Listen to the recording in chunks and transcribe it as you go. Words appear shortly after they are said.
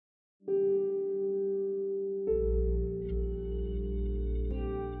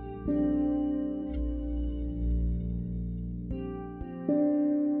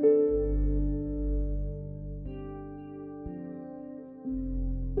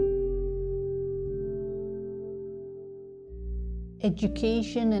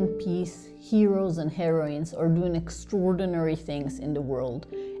Education and peace, heroes and heroines are doing extraordinary things in the world,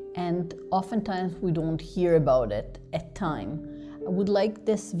 and oftentimes we don't hear about it at time. I would like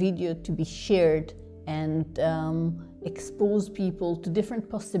this video to be shared and expose people to different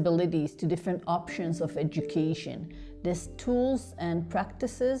possibilities, to different options of education. These tools and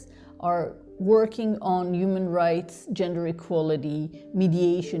practices are working on human rights, gender equality,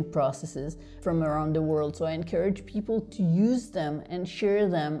 mediation processes from around the world. So I encourage people to use them and share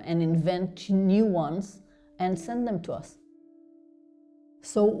them and invent new ones and send them to us.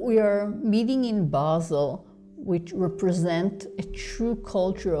 So we are meeting in Basel, which represent a true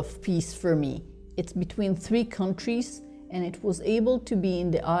culture of peace for me. It's between 3 countries, and it was able to be in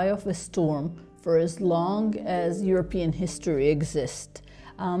the eye of a storm for as long as European history exists.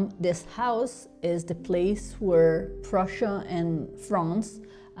 This house is the place where Prussia and France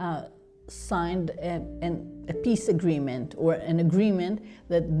signed a peace agreement, or an agreement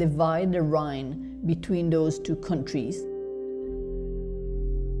that divided the Rhine between those 2 countries.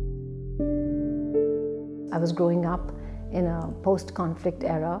 I was growing up in a post-conflict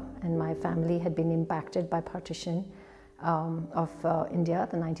era, and my family had been impacted by partition of India,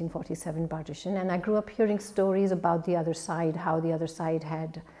 the 1947 partition. And I grew up hearing stories about the other side, how the other side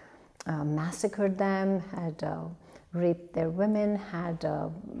had massacred them, had raped their women, had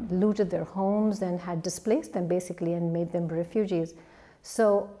looted their homes, and had displaced them basically and made them refugees.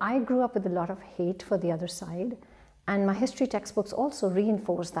 So I grew up with a lot of hate for the other side, and my history textbooks also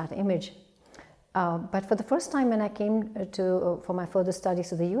reinforced that image. But for the first time when I came for my further studies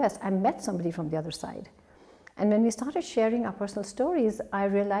to the US, I met somebody from the other side. And when we started sharing our personal stories, I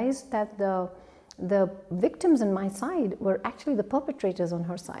realized that the victims on my side were actually the perpetrators on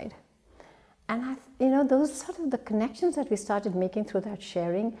her side. And those sort of the connections that we started making through that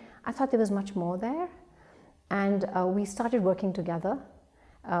sharing, I thought there was much more there. And we started working together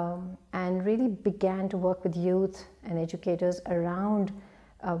and really began to work with youth and educators around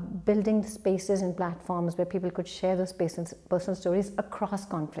building spaces and platforms where people could share those personal stories across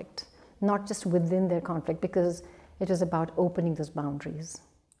conflict, not just within their conflict, because it was about opening those boundaries.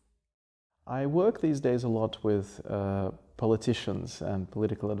 I work these days a lot with politicians and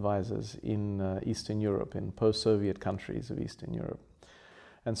political advisors in Eastern Europe, in post-Soviet countries of Eastern Europe.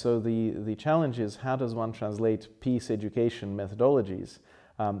 And so the challenge is, how does one translate peace education methodologies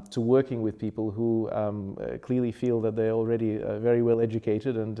to working with people who clearly feel that they're already very well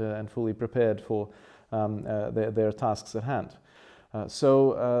educated and fully prepared for their tasks at hand.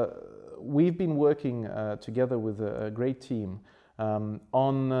 We've been working together with a great team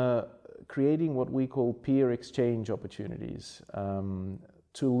on creating what we call peer exchange opportunities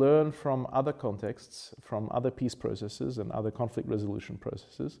to learn from other contexts, from other peace processes and other conflict resolution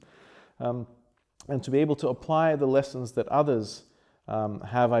processes, and to be able to apply the lessons that others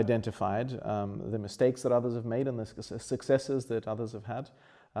have identified, the mistakes that others have made and the successes that others have had,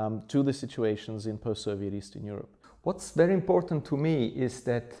 to the situations in post-Soviet Eastern Europe. What's very important to me is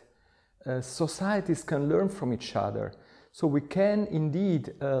that societies can learn from each other. So we can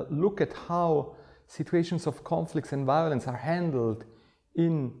indeed look at how situations of conflicts and violence are handled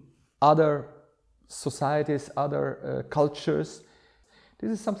in other societies, other cultures.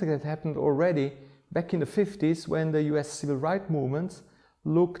 This is something that happened already back in the 50s, when the US civil rights movements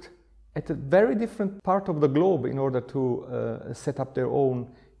looked at a very different part of the globe in order to set up their own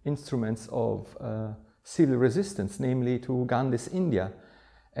instruments of civil resistance, namely to Gandhi's India.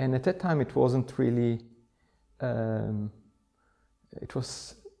 And at that time it wasn't really, it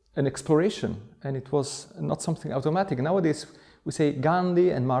was an exploration, and it was not something automatic. Nowadays we say Gandhi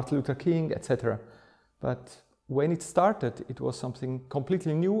and Martin Luther King, etc. But when it started, it was something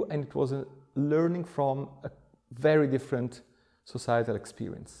completely new, and it was a learning from a very different societal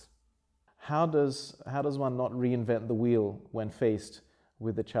experience. How does one not reinvent the wheel when faced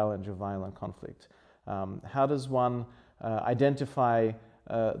with the challenge of violent conflict? How does one identify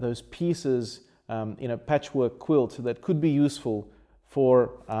those pieces in a patchwork quilt that could be useful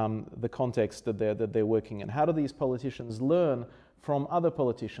for the context that they're working in? How do these politicians learn from other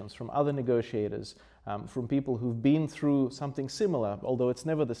politicians, from other negotiators, from people who've been through something similar, although it's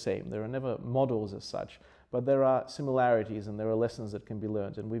never the same. There are never models as such, but there are similarities and there are lessons that can be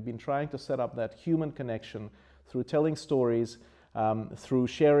learned. And we've been trying to set up that human connection through telling stories, through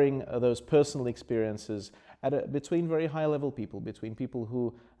sharing those personal experiences between very high-level people, between people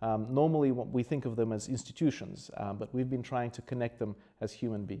who normally we think of them as institutions, but we've been trying to connect them as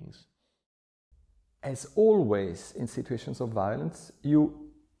human beings. As always in situations of violence,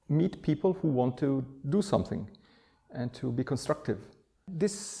 you meet people who want to do something and to be constructive.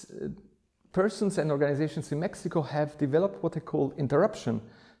 This persons and organizations in Mexico have developed what they call interruption.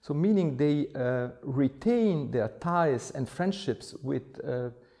 So meaning they retain their ties and friendships with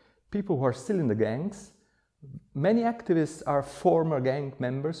people who are still in the gangs. Many activists are former gang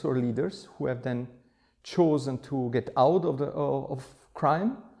members or leaders who have then chosen to get out of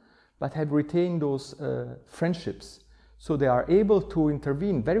crime, but have retained those friendships. So they are able to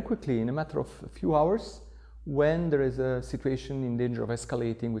intervene very quickly in a matter of a few hours when there is a situation in danger of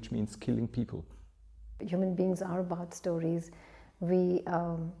escalating, which means killing people. Human beings are about stories. We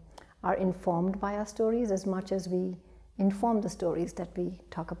are informed by our stories as much as we inform the stories that we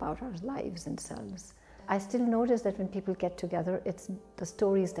talk about our lives and selves. I still notice that when people get together, it's the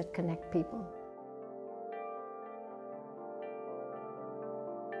stories that connect people.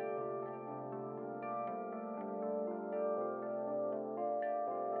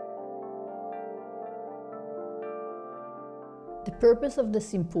 The purpose of the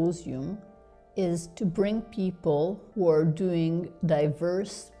symposium is to bring people who are doing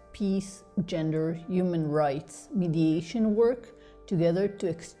diverse peace, gender, human rights, mediation work together to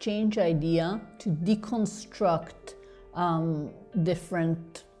exchange ideas, to deconstruct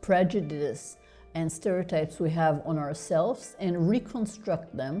different prejudices and stereotypes we have on ourselves and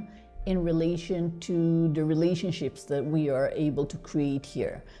reconstruct them in relation to the relationships that we are able to create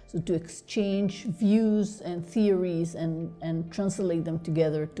here. So to exchange views and theories and translate them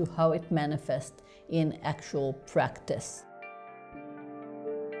together to how it manifests in actual practice.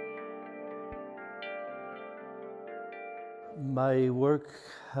 My work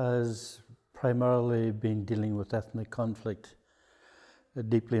has primarily been dealing with ethnic conflict, a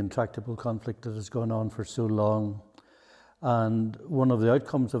deeply intractable conflict that has gone on for so long. And one of the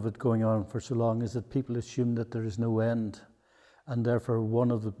outcomes of it going on for so long is that people assume that there is no end. And therefore,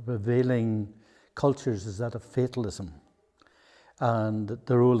 one of the prevailing cultures is that of fatalism. And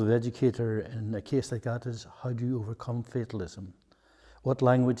the role of the educator in a case like that is, how do you overcome fatalism? What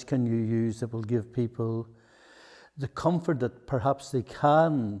language can you use that will give people the comfort that perhaps they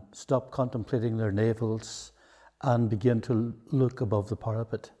can stop contemplating their navels and begin to look above the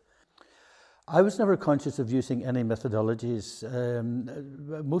parapet? I was never conscious of using any methodologies.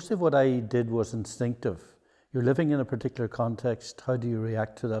 Most of what I did was instinctive. You're living in a particular context. How do you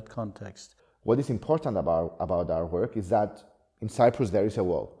react to that context? What is important about our work is that in Cyprus there is a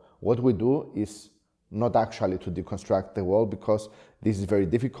wall. What we do is not actually to deconstruct the wall, because this is very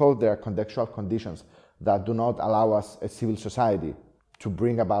difficult. There are contextual conditions that do not allow us as civil society to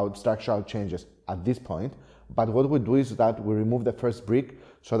bring about structural changes at this point. But what we do is that we remove the first brick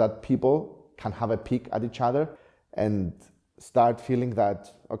so that people can have a peek at each other and start feeling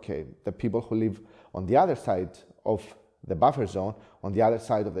that, okay, the people who live on the other side of the buffer zone, on the other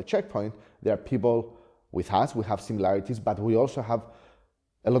side of the checkpoint, they are people with us, we have similarities, but we also have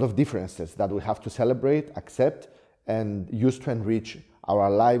a lot of differences that we have to celebrate, accept, and use to enrich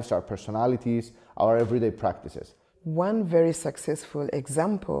our lives, our personalities, our everyday practices. One very successful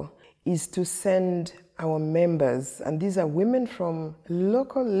example is to send our members, and these are women from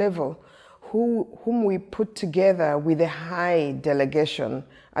local level, whom we put together with a high delegation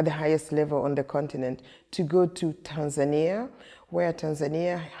at the highest level on the continent to go to Tanzania, where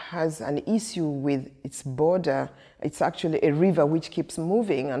Tanzania has an issue with its border. It's actually a river which keeps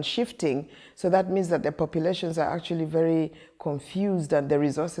moving and shifting. So that means that the populations are actually very confused and the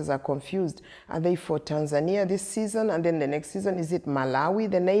resources are confused. Are they for Tanzania this season? And then the next season, is it Malawi,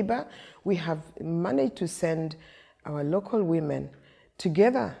 the neighbor? We have managed to send our local women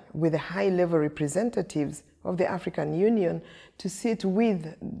together with the high-level representatives of the African Union to sit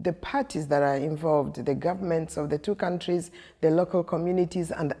with the parties that are involved, the governments of the two countries, the local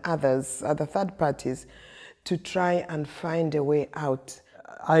communities and others, other third parties, to try and find a way out.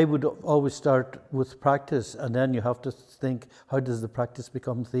 I would always start with practice, and then you have to think, how does the practice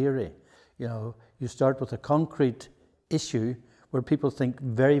become theory? You know, you start with a concrete issue where people think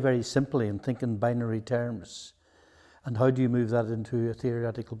very, very simply and think in binary terms. And how do you move that into a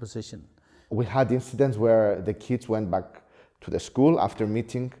theoretical position? We had incidents where the kids went back to the school after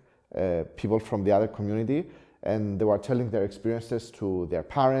meeting people from the other community, and they were telling their experiences to their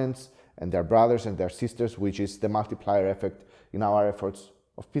parents and their brothers and their sisters, which is the multiplier effect in our efforts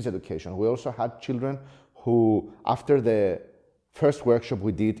of peace education. We also had children who, after the first workshop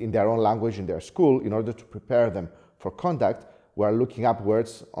we did in their own language in their school, in order to prepare them for contact, were looking up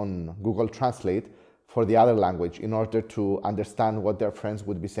words on Google Translate for the other language in order to understand what their friends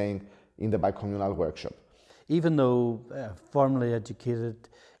would be saying in the bicommunal workshop. Even though formally educated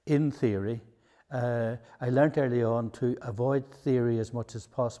in theory, I learned early on to avoid theory as much as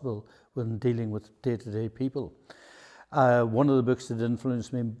possible when dealing with day-to-day people. One of the books that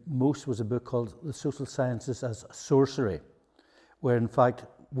influenced me most was a book called The Social Sciences as Sorcery, where in fact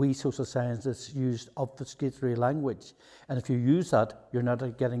we social scientists used obfuscatory language, and if you use that, you're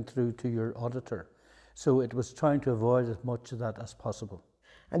not getting through to your auditor. So it was trying to avoid as much of that as possible.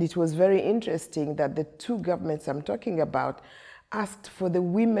 And it was very interesting that the two governments I'm talking about asked for the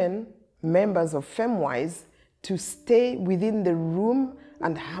women members of FemWise to stay within the room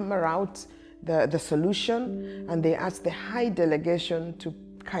and hammer out the solution, and they asked the high delegation to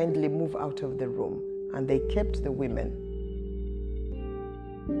kindly move out of the room, and they kept the women.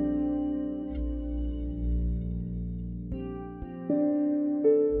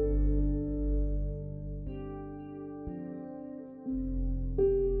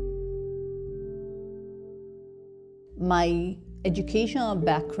 My educational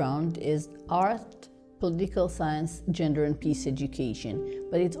background is art, political science, gender and peace education,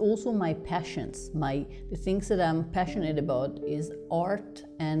 but it's also my passions. The things that I'm passionate about is art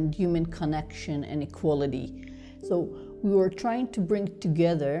and human connection and equality. So we were trying to bring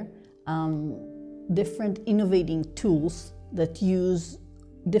together different innovating tools that use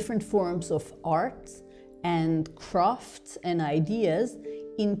different forms of arts and crafts and ideas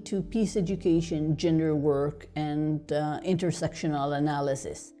into peace education, gender work, and intersectional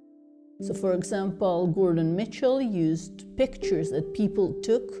analysis. So for example, Gordon Mitchell used pictures that people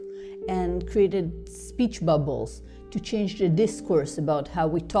took and created speech bubbles to change the discourse about how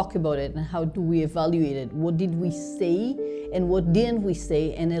we talk about it and how do we evaluate it. What did we say and what didn't we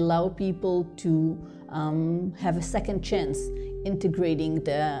say, and allow people to have a second chance integrating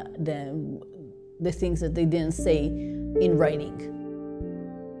the things that they didn't say in writing.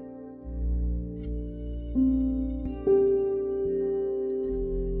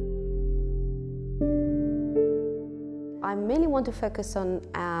 I mainly want to focus on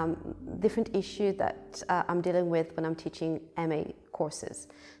different issues that I'm dealing with when I'm teaching MA courses.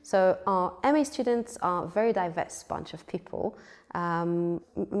 So our MA students are a very diverse bunch of people.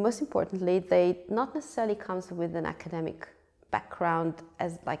 Most importantly, they not necessarily come with an academic background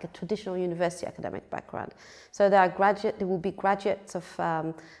as like a traditional university academic background. So they will be graduates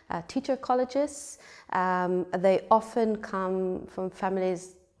of teacher colleges. They often come from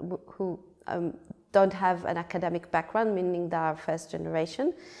families who don't have an academic background, meaning they are first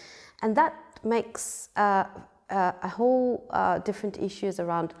generation. And that makes a whole different issues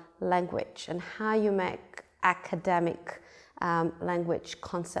around language and how you make academic language,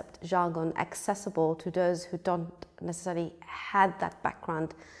 concept, jargon accessible to those who don't necessarily had that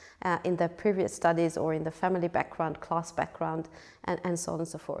background in their previous studies or in the family background, class background, and so on and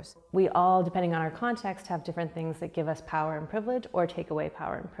so forth. We all, depending on our context, have different things that give us power and privilege or take away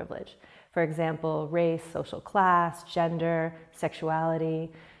power and privilege. For example, race, social class, gender,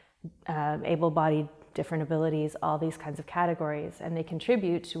 sexuality, able-bodied, different abilities, all these kinds of categories, and they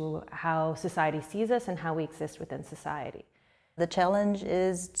contribute to how society sees us and how we exist within society. The challenge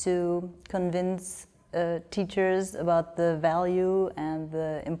is to convince teachers about the value and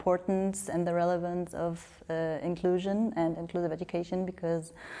the importance and the relevance of inclusion and inclusive education,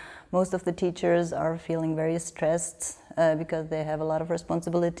 because most of the teachers are feeling very stressed because they have a lot of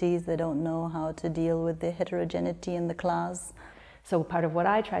responsibilities. They don't know how to deal with the heterogeneity in the class. So part of what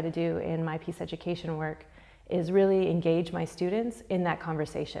I try to do in my peace education work is really engage my students in that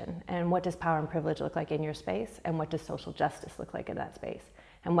conversation. And what does power and privilege look like in your space? And what does social justice look like in that space?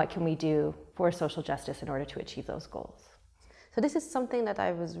 And what can we do for social justice in order to achieve those goals? So this is something that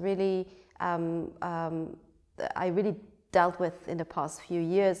I was really, I really dealt with in the past few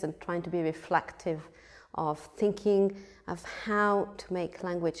years, and trying to be reflective of thinking of how to make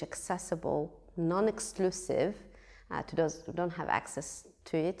language accessible, non-exclusive to those who don't have access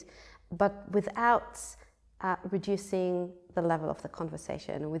to it, but without reducing the level of the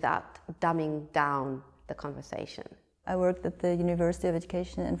conversation, without dumbing down the conversation. I worked at the University of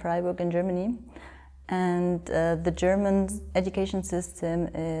Education in Freiburg in Germany, and the German education system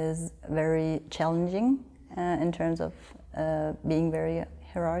is very challenging in terms of being very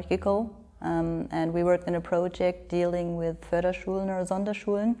hierarchical, and we worked in a project dealing with Förderschulen or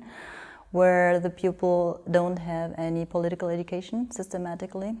Sonderschulen, where the pupil don't have any political education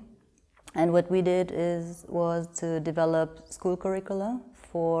systematically. And what we did was to develop school curricula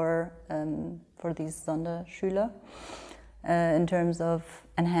for these Sonderschüler in terms of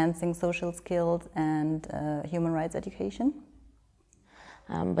enhancing social skills and human rights education.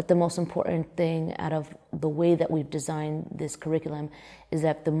 But the most important thing out of the way that we've designed this curriculum is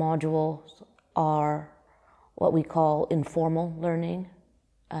that the modules are what we call informal learning,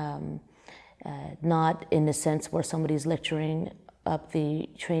 not in the sense where somebody's lecturing up the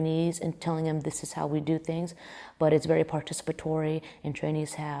trainees and telling them this is how we do things, but it's very participatory, and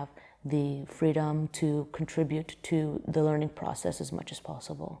trainees have the freedom to contribute to the learning process as much as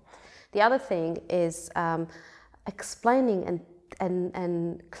possible. The other thing is explaining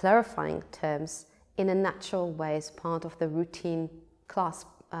and clarifying terms in a natural way as part of the routine class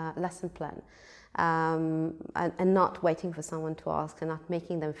lesson plan, and not waiting for someone to ask and not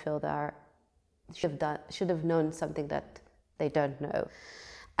making them feel they should have known something that they don't know.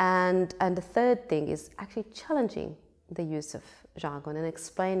 And the third thing is actually challenging the use of jargon and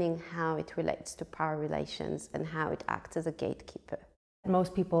explaining how it relates to power relations and how it acts as a gatekeeper.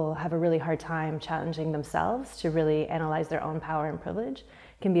 Most people have a really hard time challenging themselves to really analyze their own power and privilege.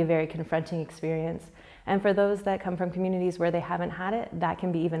 It can be a very confronting experience. And for those that come from communities where they haven't had it, that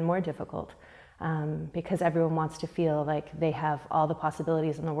can be even more difficult, because everyone wants to feel like they have all the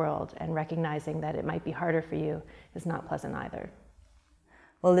possibilities in the world, and recognizing that it might be harder for you is not pleasant either.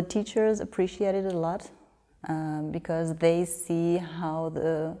 Well, the teachers appreciated it a lot. Because they see how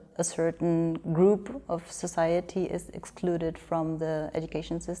a certain group of society is excluded from the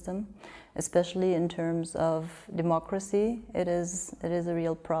education system, especially in terms of democracy. It is a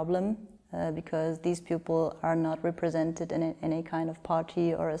real problem because these people are not represented in any kind of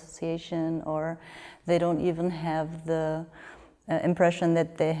party or association, or they don't even have the impression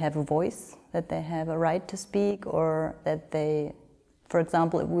that they have a voice, that they have a right to speak, or that they, for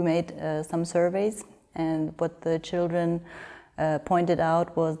example, we made some surveys. And what the children pointed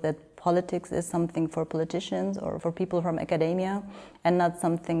out was that politics is something for politicians or for people from academia, and not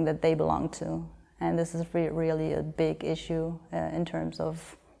something that they belong to. And this is really a big issue in terms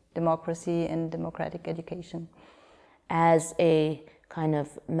of democracy and democratic education. As a kind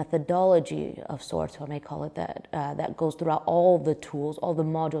of methodology of sorts, if I may call it that, that goes throughout all the tools, all the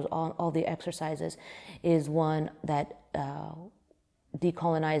modules, all the exercises, is one that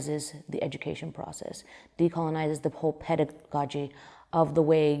decolonizes the education process, decolonizes the whole pedagogy of the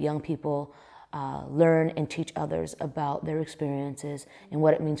way young people learn and teach others about their experiences and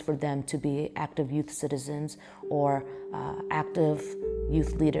what it means for them to be active youth citizens or active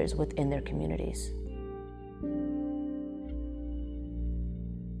youth leaders within their communities.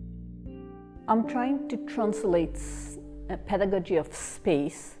 I'm trying to translate a pedagogy of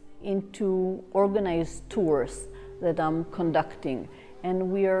space into organized tours that I'm conducting.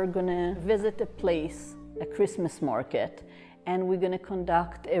 And we are going to visit a place, a Christmas market, and we're going to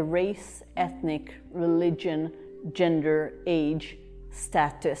conduct a race, ethnic, religion, gender, age,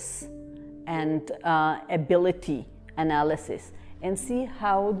 status, and ability analysis, and see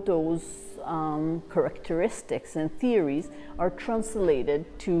how those characteristics and theories are translated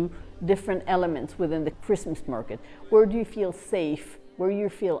to different elements within the Christmas market. Where do you feel safe? Where do you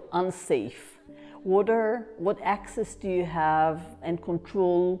feel unsafe? What access do you have and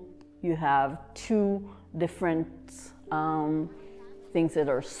control you have to different things that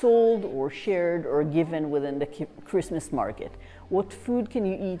are sold or shared or given within the Christmas market? What food can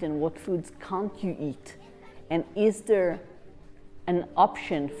you eat and what foods can't you eat? And is there an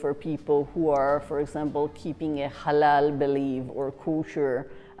option for people who are, for example, keeping a halal belief or kosher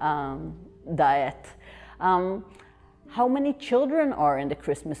diet? How many children are in the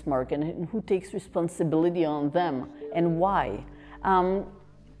Christmas market and who takes responsibility on them and why?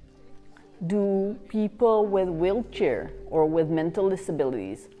 Do people with wheelchair or with mental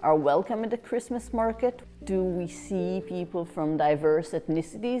disabilities are welcome at the Christmas market? Do we see people from diverse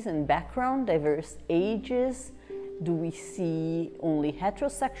ethnicities and background, diverse ages? Do we see only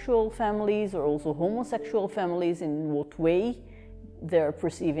heterosexual families or also homosexual families? In what way they're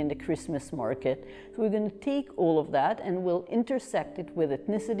perceiving the Christmas market? So we're going to take all of that and we'll intersect it with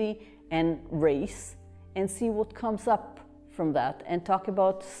ethnicity and race and see what comes up from that, and talk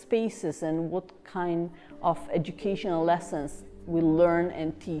about spaces and what kind of educational lessons we learn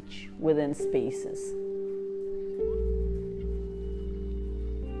and teach within spaces.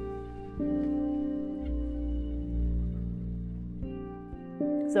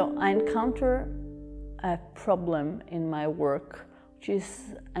 So I encounter a problem in my work, which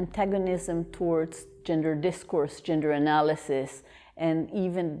is antagonism towards gender discourse, gender analysis, and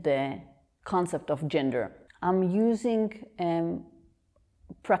even the concept of gender. I'm using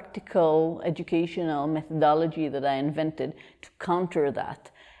practical educational methodology that I invented to counter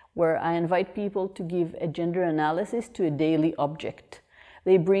that, where I invite people to give a gender analysis to a daily object.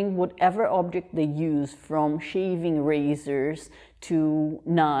 They bring whatever object they use, from shaving razors to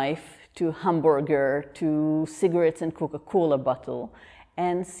knife to hamburger to cigarettes and Coca-Cola bottle,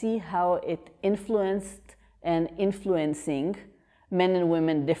 and see how it influenced and influencing men and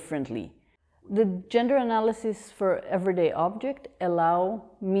women differently. The gender analysis for everyday object allow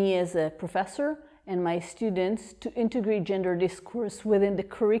me as a professor and my students to integrate gender discourse within the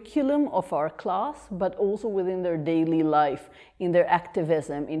curriculum of our class, but also within their daily life, in their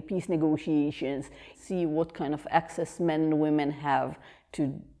activism, in peace negotiations, see what kind of access men and women have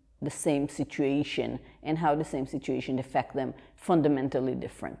to the same situation and how the same situation affect them fundamentally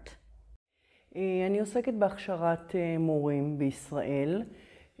different. אני עוסקת בהכשרת מורים בישראל,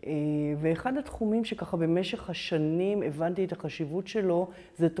 ואחד התחומים שככה במשך השנים הבנתי את החשיבות שלו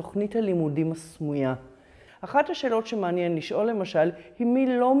זה תוכנית הלימודים הסמויה. אחת השאלות שמעניין לשאול למשל היא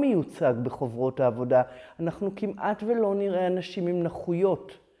מי לא מיוצג בחוברות העבודה. אנחנו כמעט ולא נראה אנשים עם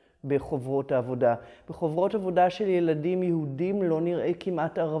נכויות בחוברות העבודה. בחוברות עבודה של ילדים יהודים לא נראה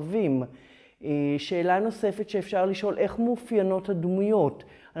כמעט ערבים. שאלה נוספת שאפשר לשאול, איך מאופיינות הדמויות?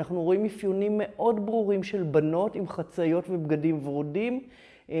 אנחנו רואים אפיונים מאוד ברורים של בנות עם חצאיות ובגדים ורודים,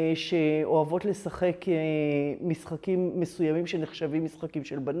 שאוהבות לשחק משחקים מסוימים שנחשבים משחקים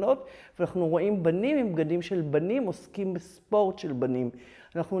של בנות, ואנחנו רואים בנים עם בגדים של בנים עוסקים בספורט של בנים.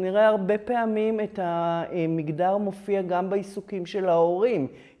 אנחנו נראה הרבה פעמים את המגדר מופיע גם בעיסוקים של ההורים.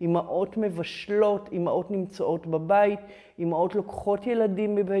 אמהות מבשלות, אמהות נמצאות בבית, אמהות לוקחות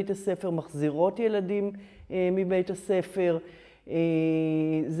ילדים מבית הספר, מחזירות ילדים מבית הספר.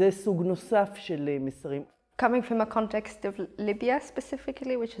 זה סוג נוסף של מסרים. Coming from a context of Libya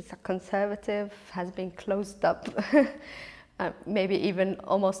specifically, which is a conservative, has been closed up, maybe even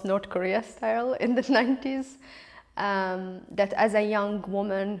almost North Korea style in the 90s, that as a young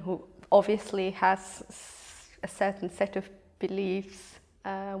woman who obviously has a certain set of beliefs,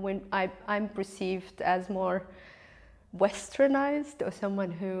 when I'm perceived as more westernized, or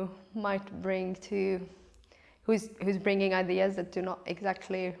someone who might bring who's bringing ideas that do not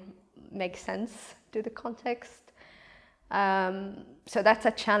exactly make sense to the context. So that's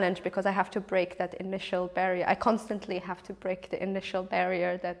a challenge because I have to break that initial barrier. I constantly have to break the initial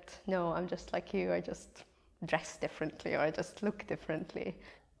barrier that, no, I'm just like you, I just dress differently or I just look differently.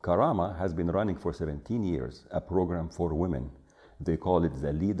 Karama has been running for 17 years, a program for women. They call it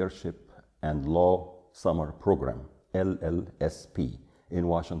the Leadership and Law Summer Program, LLSP, in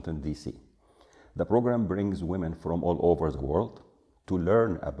Washington, D.C. The program brings women from all over the world to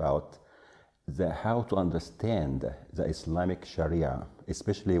learn about how to understand the Islamic Sharia,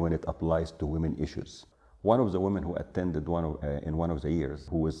 especially when it applies to women issues. One of the women who attended in one of the years,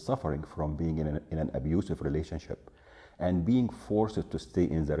 who was suffering from being in an abusive relationship and being forced to stay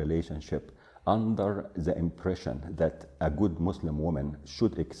in the relationship under the impression that a good Muslim woman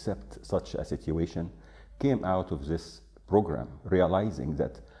should accept such a situation, came out of this program realizing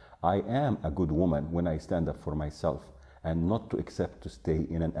that I am a good woman when I stand up for myself and not to accept to stay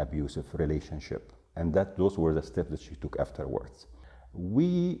in an abusive relationship. And those were the steps that she took afterwards.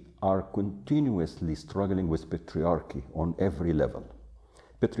 We are continuously struggling with patriarchy on every level.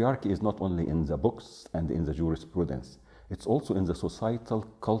 Patriarchy is not only in the books and in the jurisprudence, it's also in the societal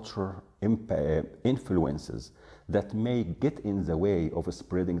culture influences that may get in the way of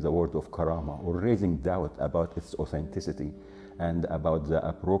spreading the word of Karama or raising doubt about its authenticity and about the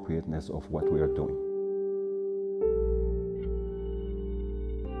appropriateness of what we are doing.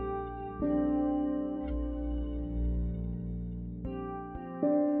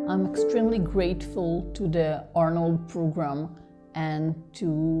 I'm extremely grateful to the Arnhold program and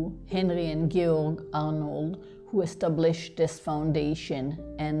to Henry and Georg Arnhold who established this foundation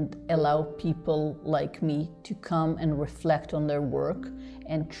and allow people like me to come and reflect on their work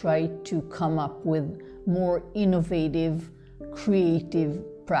and try to come up with more innovative, creative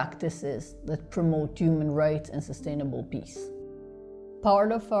practices that promote human rights and sustainable peace.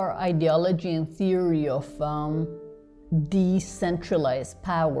 Part of our ideology and theory of decentralized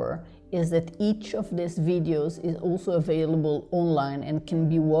power is that each of these videos is also available online and can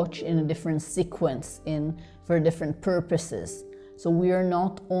be watched in a different sequence for different purposes. So we are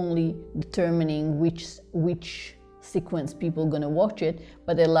not only determining which sequence people are going to watch it,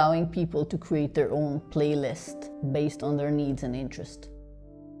 but allowing people to create their own playlist based on their needs and interests.